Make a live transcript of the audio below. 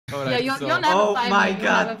Alright, yeah, so... you'll never find me. my You'll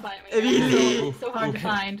God. never find me. Really? It's so hard to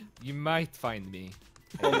find. You might find me.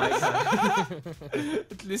 Oh my god.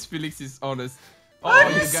 At least Felix is honest. Are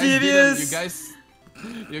you guys serious?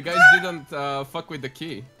 You guys didn't fuck with the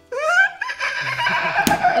key.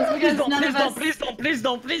 It's because none of us...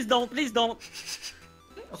 Please don't.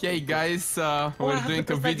 Hey guys, we're doing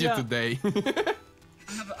a video today.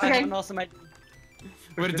 I have an awesome idea.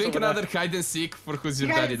 We're doing another hide and seek for Who's Your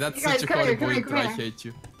You guys- Daddy. That's you guys, such a come here, horrible come here, intro, I come here. hate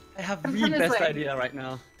you. I have Come the this best way. idea right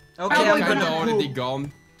now. Okay, Oh I'm my Kinda gonna already poop.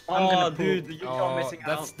 gone. I'm gonna dude, poop. you're missing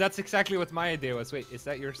out. That's exactly what my idea was. Wait, is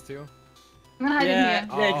that yours too? I'm gonna hide in Yeah,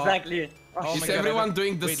 here. yeah, exactly. Oh Is my God, everyone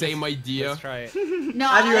doing the Wait, same idea? Let's try it. No,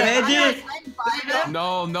 Are you I ready? find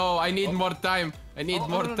them. No, I need more time. I need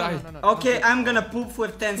more time. No. Okay, I'm gonna poop for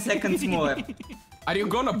 10 seconds more. Are you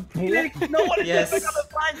gonna poop? No one is Yes. ever gonna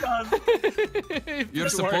find us. You're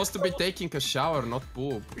supposed to be taking a shower, not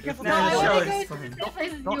poop. No, No, I sure, wanna it's go to fine. the same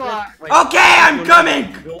places Don't you let- are. wait, Okay, I'm coming!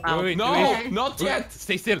 go out. Wait, No, Okay. not yet.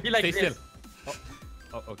 Stay still. Be like Stay still. this.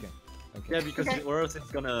 Oh, okay. Yeah, because Okay. or else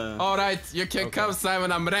it's gonna. Alright, you can Okay. come,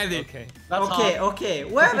 Simon. I'm ready. Okay. That's Okay, hard. okay,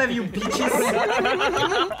 where are you bitches?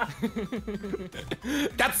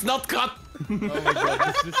 That's not cut. Oh my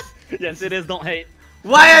God, this is... Yes, it is. Don't hate.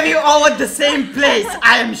 Why are you all at the same place?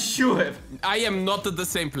 I am sure. I am not at the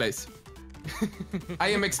same place. I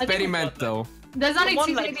am experimental. There's only One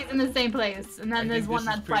two like- babies in the same place, and then I there's think one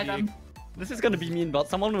this is that's by pretty- them. This is gonna be mean, but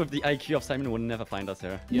someone with the IQ of Simon would never find us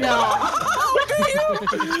here. No.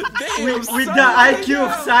 With the IQ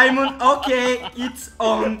of Simon, okay, it's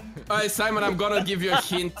on. Alright, Simon, I'm gonna give you a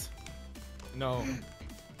hint. No.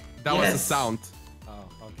 That was a Yes. sound. Oh,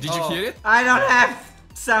 okay. Did you hear it? I don't have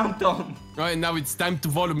sound on. Alright, now it's time to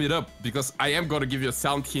volume it up because I am gonna give you a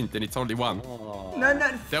sound hint and it's only one. Oh. No,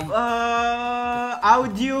 That-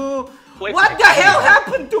 audio. Wait, What wait. the hell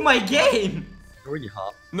happened to my game? Really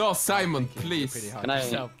hot. No, Simon, Pretty please. hard. Can I?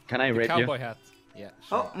 So, Can I the rate you? cowboy hat. Yeah.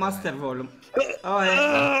 Sure. Oh, master volume. Oh,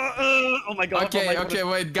 yeah. Oh my god. Okay, oh my okay,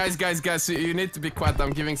 wait, guys, you need to be quiet.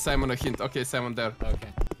 I'm giving Simon a hint. Okay, Simon, there.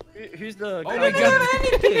 Okay. Who's the? Oh I my don't have God.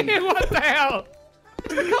 anything. What the hell?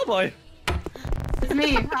 the cowboy. It's me.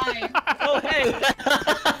 Hi. Oh hey.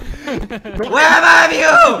 Where are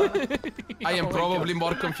you? I am probably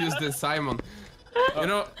more confused than Simon. You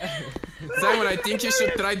know, Simon, I think you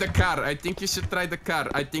should try the car.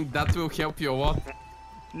 I think that will help you a lot.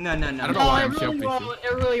 No, no, I no. don't know No, why it I'm really helping you. won't.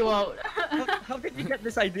 It really won't. How did you get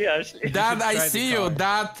this idea, Ashley? Dad, I try the see you.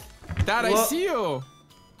 car. Dad, I What? see you.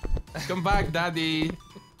 Come back, Daddy.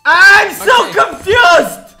 I'm so Okay.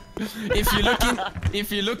 confused.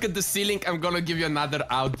 If you look at the ceiling, I'm gonna give you another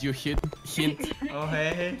audio hint. Oh,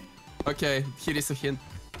 hey. Okay, here is a hint.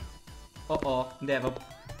 Uh-oh, Devo.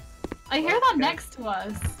 I hear that next to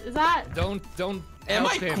us. Is that? Don't Am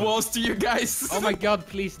help I him. close to you guys? Oh my God,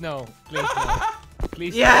 please no. Please no.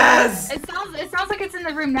 Please. Yes! It sounds like it's in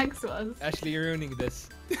the room next to us. Ashley, you're ruining this.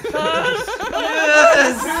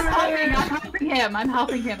 Yes! I'm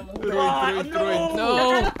helping him a little bit. Throw it. They're No.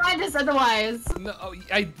 trying to find us otherwise. No,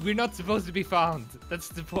 we're not supposed to be found. That's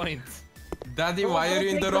the point. Daddy, why are you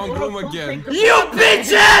in the wrong room again? You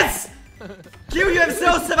bitches! Kill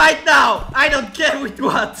yourselves right now! I don't care with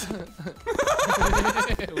what!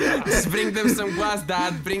 Just bring them some guas,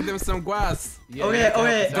 Dad. Bring them some guas. Yeah, Okay, you have to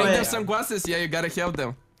okay, help us Bring out. them some guases. Yeah, you gotta help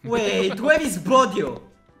them. Wait, where is Bodil?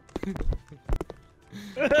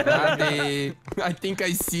 Daddy, I think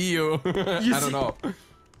I see you. I see- don't know.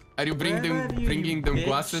 Are you Where are you, bringing them bitch?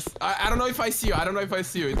 glasses? I don't know if I see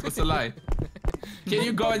you. It was a lie. Can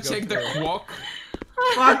you go and check the clock?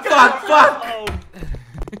 Fuck! Oh.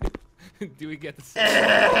 Do we get the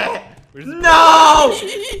Where's the No!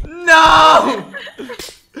 No!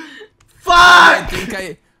 I Fuck!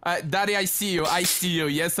 think Daddy, I see you.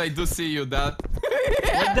 Yes, I do see you, Dad.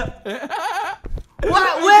 What the?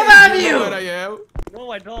 Where are You know where I you? am?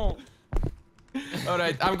 No, I don't.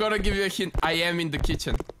 Alright, I'm gonna give you a hint. I am in the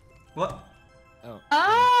kitchen. What? Oh!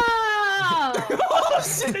 Oh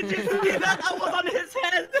shit! Did you see that? I was on his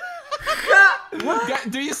head.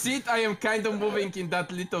 Do you see it? I am kind of moving in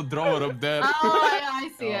that little drawer up there. I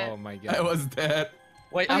see Oh it. my I God. was there.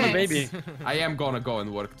 Wait, I'm a Okay. baby. I am gonna go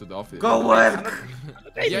and work to the office. Go work!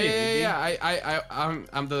 Yeah.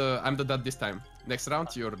 I'm the dad this time. Next round,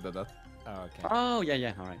 you're the dad. Oh, okay. Oh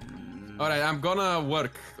yeah, alright. Alright, I'm gonna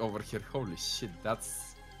work over here. Holy shit,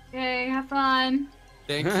 that's... Okay, have fun.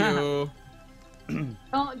 Thank you.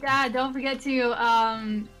 Dad, don't forget to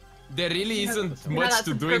There really isn't you know much that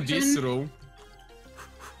to do in this subscription? room.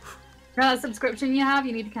 that subscription you have.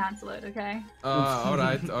 You need to cancel it. Okay.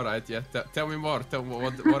 Alright, yeah. Tell me more.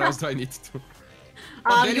 What else do I need to do?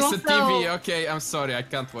 Oh, there you is a TV. also- Okay, I'm sorry, I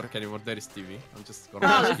can't work anymore. There is TV. I'm just gonna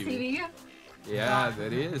Oh, watch the TV. TV? Yeah,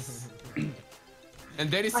 there is. And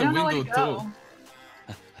there is I a don't know where window to too.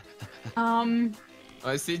 go.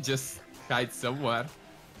 I see, just hide somewhere.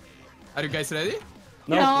 Are you guys ready?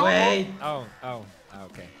 No. Wait. Oh,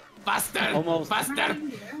 okay. Faster! Almost. Faster!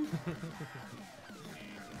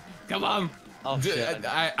 Come on! Oh shit.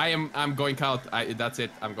 I'm going out. That's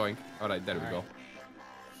it. I'm going. All right, there we go.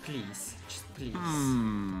 Please. Just please.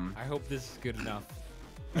 I hope this is good enough.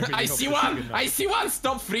 I really hope see this is one! good enough. I see one!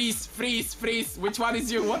 Stop! Freeze! Freeze! Freeze! Which one is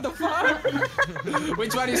you? What the fuck?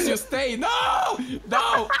 Which one is you? Stay! No!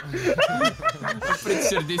 No! I'm pretty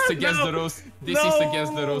sure this is against the rules. This is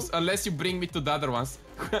against the rules. Unless you bring me to the other ones.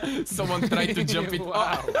 Someone tried to jump it.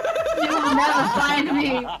 Wow. You will never find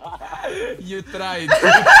me. You tried.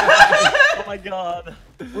 Oh my god.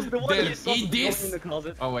 Was the one There, you saw eat this. in the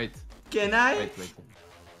closet? Oh wait. Can I? Wait.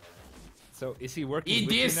 So is he working Eat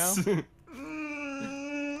with this. you now?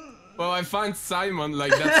 Well, I found Simon.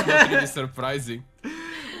 Like that's not really surprising.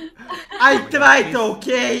 I tried,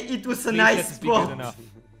 okay? It was a Please nice let this be good spot. enough.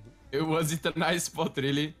 Was it a nice spot,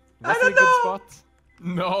 really? Was don't it a good know. spot?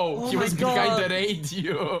 No, Oh he my was behind God. the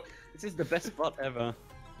radio. This is the best spot ever.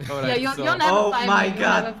 All Yeah, right, you'll so- never Oh find my me. You'll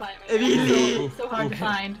God. never find me. Really? So hard to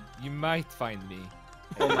find. You might find me.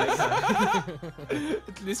 Oh my god.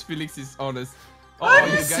 At least Felix is honest. Oh, Are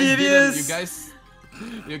you guys serious?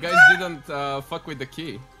 You guys didn't fuck with the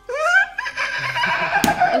key.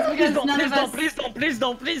 It's because Please none don't, of us. please don't, please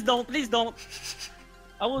don't, please don't, please don't.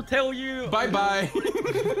 I will tell you. Bye bye.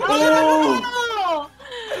 Oh!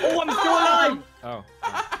 Oh, I'm still alive. Oh.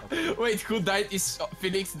 Okay. Wait, who died? Is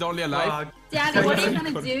Felix the only alive? Fuck. Daddy, what are you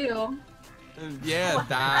gonna do? Yeah,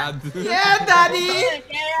 Dad. Yeah, daddy!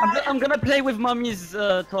 I'm gonna play with mommy's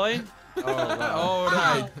toy. Oh, wow. All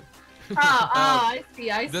right. I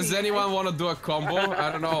see, I see. Does anyone want to do a combo?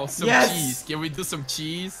 I don't know. Some Yes. cheese. Can we do some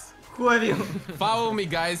cheese? Who are you? Follow me,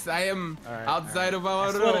 guys. I am Alright, outside of our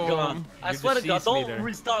I swear to room. God. I You're swear the to God, cheese don't leader.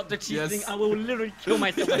 restart the cheese Yes. thing. I will literally kill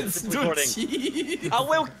myself after Let's this do recording. cheese. I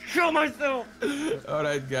will kill myself. All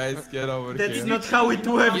right, guys, get over That's here. not how it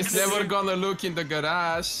works. He's never gonna look in the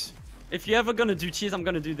garage. If you're ever gonna do cheese, I'm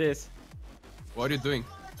gonna do this. What are you doing?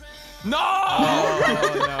 No!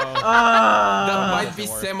 Oh, no. That Ah. might be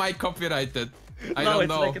doesn't work. semi-copyrighted. I No, don't it's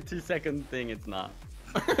know. like a 2-second thing. It's not.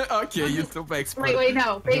 Okay, YouTube expert. Wait,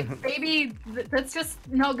 no. Baby, let's just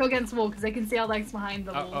not go against the wall because I can see our legs behind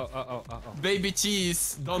the wall. Oh. Baby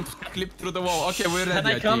cheese, don't clip through the wall. Okay, we're ready. Can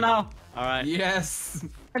I come now? Alright. Yes.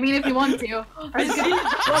 I mean, if you want to. I see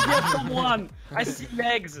there's someone. I see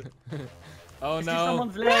legs. Oh, I see no.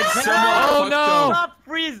 someone's legs. Someone Oh, fucked no. up. Stop!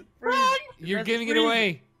 Freeze! Freeze! You're Let's giving it freeze.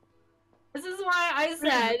 away. This is why I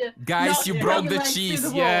said. Guys, not you to broke have the your legs cheese. through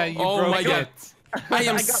the Yeah, wall. you Oh broke my God. it. I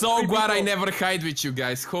am I got so 3 glad I people. never hide with you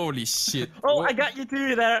guys. Holy shit. Oh, I got you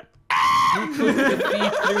too there. You put the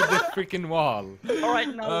feet through the freaking wall. Alright,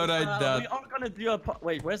 now Alright, Dad. we are gonna do a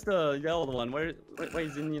wait, where's the other one? Where is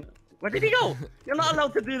in where did he go? You're not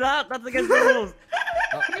allowed to do that. That's against the rules.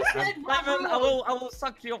 You said Simon, I will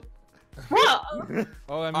suck you. What?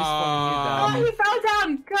 Oh, I missed Oh, following you he fell down.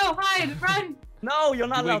 Go, hide, run. No, you're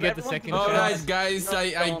not Do we allowed. get the Everyone second can All do right, that. guys.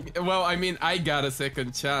 I got a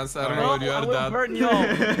second chance. I don't know No, what you I are, will Dad. burn you all.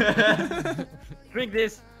 Drink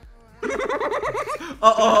this.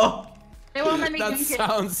 Uh-oh. They won't let me That drink it.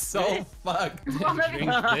 sounds so Yes. fucked. They won't let me-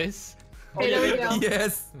 down. Drink this. Okay, there we go.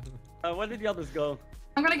 Yes. Where did the others go?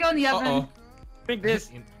 I'm gonna go in the oven. Uh-oh. Drink this.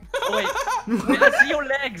 Oh, wait, I see your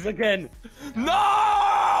legs again.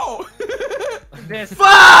 No! Drink this.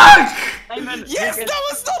 Fuck! Simon, Yes, drink it. that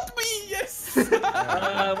was not me. Yes.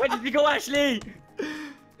 Where did you go, Ashley?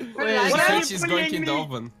 Where did I She Why are said you she's going bullying in the me?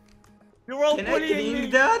 oven. You're all Can I bullying clean me.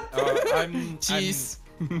 that? I'm Cheese.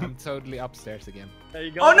 I'm totally upstairs again. There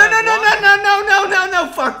you go. Oh no no no no no no no no no!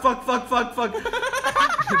 Fuck fuck fuck fuck fuck!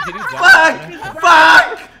 Did he die?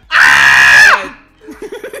 Fuck! Fuck!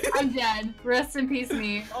 I'm dead. Rest in peace,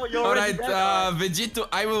 me. Oh, you're All already right, dead. Vagito,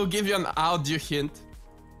 I will give you an audio hint.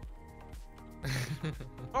 I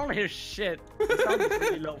don't hear shit. It sounds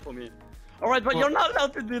really low for me. Alright, but you're not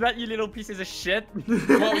allowed to do that, you little pieces of shit.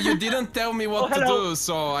 Well, you didn't tell me what Oh, to hello. do,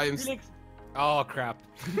 so I'm Felix, Oh crap.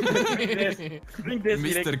 drink this. Drink this,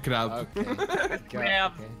 Mr. Felix. Crab. Okay.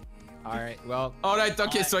 Crap. Okay. Alright, well. Alright,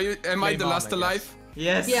 okay, so am I Play the mom, last I guess. alive?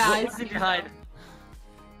 Yes. Yeah, I What did you hide?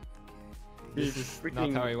 This is not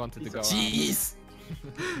Freaking how I wanted to go. out. Jeez!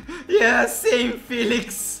 Yeah, same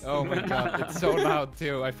Felix. Oh my god, it's so loud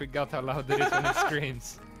too. I forgot how loud it is when it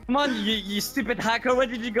screams. Come on, you stupid hacker, where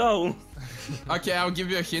did you go? Okay, I'll give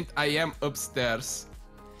you a hint. I am upstairs.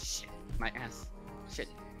 Shit, my ass. Shit.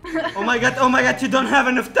 Oh my god, you don't have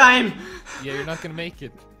enough time! Yeah, you're not gonna make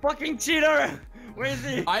it. Fucking cheater! Where is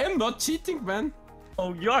he? I am not cheating, man.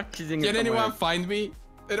 Oh, you're cheating. Can somewhere. anyone find me?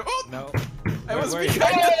 Oh, No. I was Where-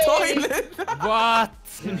 behind the toilet. What?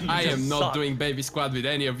 I am not suck. doing baby squad with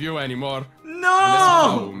any of you anymore.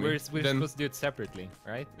 No! We're Then- supposed to do it separately,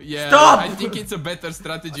 right? Yeah, Stop! I think it's a better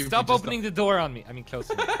strategy. if Stop you just opening the door on me. I mean, close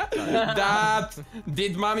it. Dad,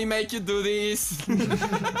 did mommy make you do this?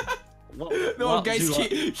 No, What guys, do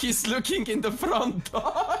I- he's looking in the front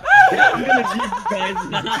door. I'm gonna leave you guys.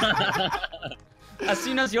 As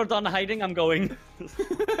soon as you're done hiding, I'm going.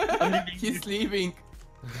 I'm leaving. He's leaving.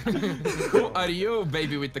 Who are you,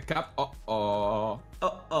 baby with the cap? Oh.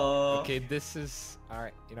 Uh-oh. Okay, this is...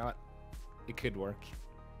 Alright, you know what? It could work.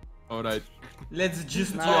 Alright. Let's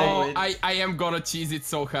just No. go Oh, it. I am gonna cheese it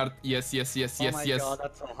so hard. Yes. Oh my god,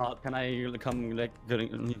 that's so hot. Can I come like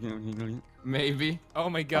Maybe. Oh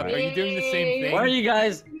my god, are you doing the same thing? Where are you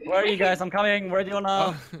guys? Where are you guys? I'm coming. Where do you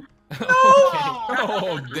wanna? Oh,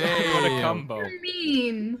 What a damn. combo. You're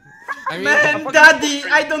mean. I mean, Man, Daddy!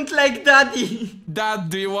 I don't like Daddy! Dad,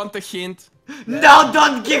 do you want a hint? No,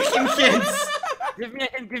 don't give him hints! Give me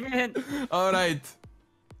a hint. Give me a hint. Alright.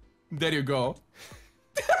 There you go.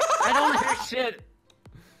 I don't hear shit.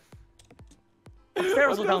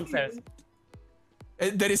 Upstairs or downstairs?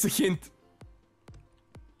 There is a hint.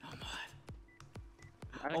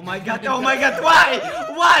 Oh my god, why?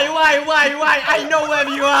 Why? I know where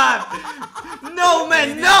you are! No,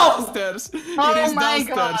 man, no! Downstairs. It Oh is my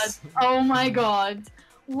god. downstairs. Oh my god.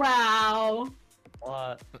 Wow.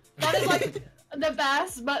 What? That is like the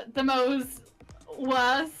best, but the most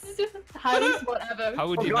worst. Hardest, whatever. How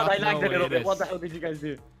would Oh you god, not I know lagged a what little it bit. is? What the hell did you guys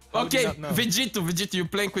do? How would you Okay, not know? Vagito, you're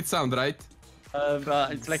playing with sound, right?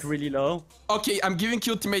 It's like really low. Okay, I'm giving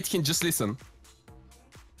you ultimate hint, just listen.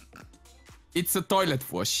 It's a toilet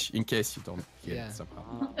flush, in case you don't hear Yeah. it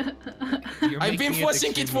somehow. You're I've been making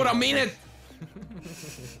flushing it for a extremely minute!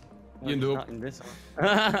 You know. Not in this one.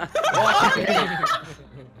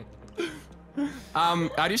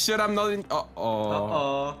 Are you sure I'm not in... Oh.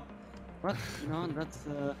 Uh-oh. What? No, that's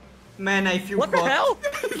Man, I feel What the hot. hell?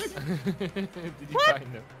 Did you find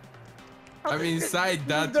him? I'm inside,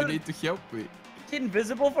 Dad, you need to help me.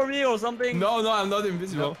 Invisible for me or something? No, I'm not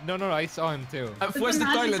invisible. No, I saw him too. I flushed the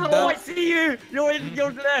magic toilet, Oh, I Dad. see you!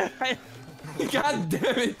 You're there! God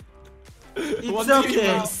damn it! It's What do you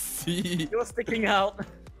okay. even see? You're sticking out.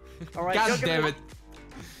 Alright, God damn it.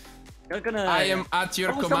 You're gonna... I am at your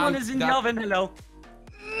Oh, command. someone is in the Dad. oven, hello.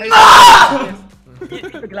 Hey,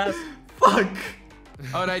 eat the glass. Fuck!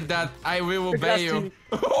 Alright, Dad, I will The glass obey you. too.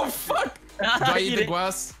 Oh, fuck! Do I eat the it.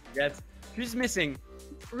 glass? Yes. Who's missing?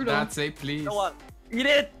 Brutal. Dad, say please. You know what? Eat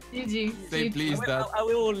it! GG. Say please, Dad. I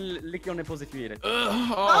will lick your nipples if you eat it.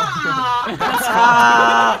 Oh. Ah,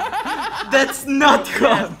 that's not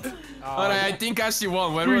hot! Alright, I think Ashley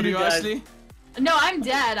won. Where Screw were you you, guys. Ashley? No, I'm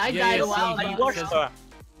dead. I Yeah, died yeah, a while see, I ago. watched her.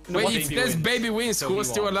 Wait, Baby it says wins. baby wins. So Who he was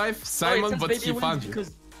still won. alive? Oh, it Simon, says but baby he wins found you.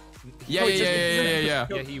 because- Yeah. Yeah,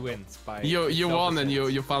 he wins by You won and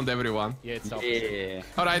self-defense. you found everyone. Yeah, it's self Yeah.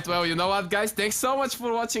 Alright, well, you know what, guys? Thanks so much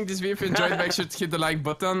for watching this video. If you enjoyed, make sure to hit the like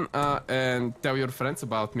button and tell your friends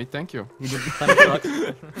about me. Thank you.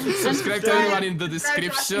 Subscribe to everyone in the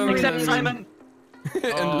description. Except and- Simon.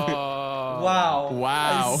 Oh. Wow.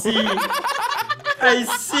 Wow. I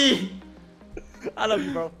see! I love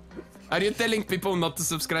you, bro. Are you telling people not to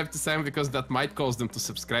subscribe to Simon because that might cause them to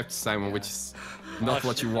subscribe to Simon, which is not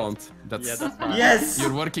what you want? That's, Yeah, that's fine. Yes!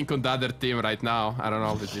 you're working on the other team right now. I don't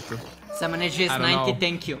know, Vegito. Someone is I don't know. 90,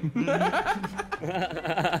 thank you.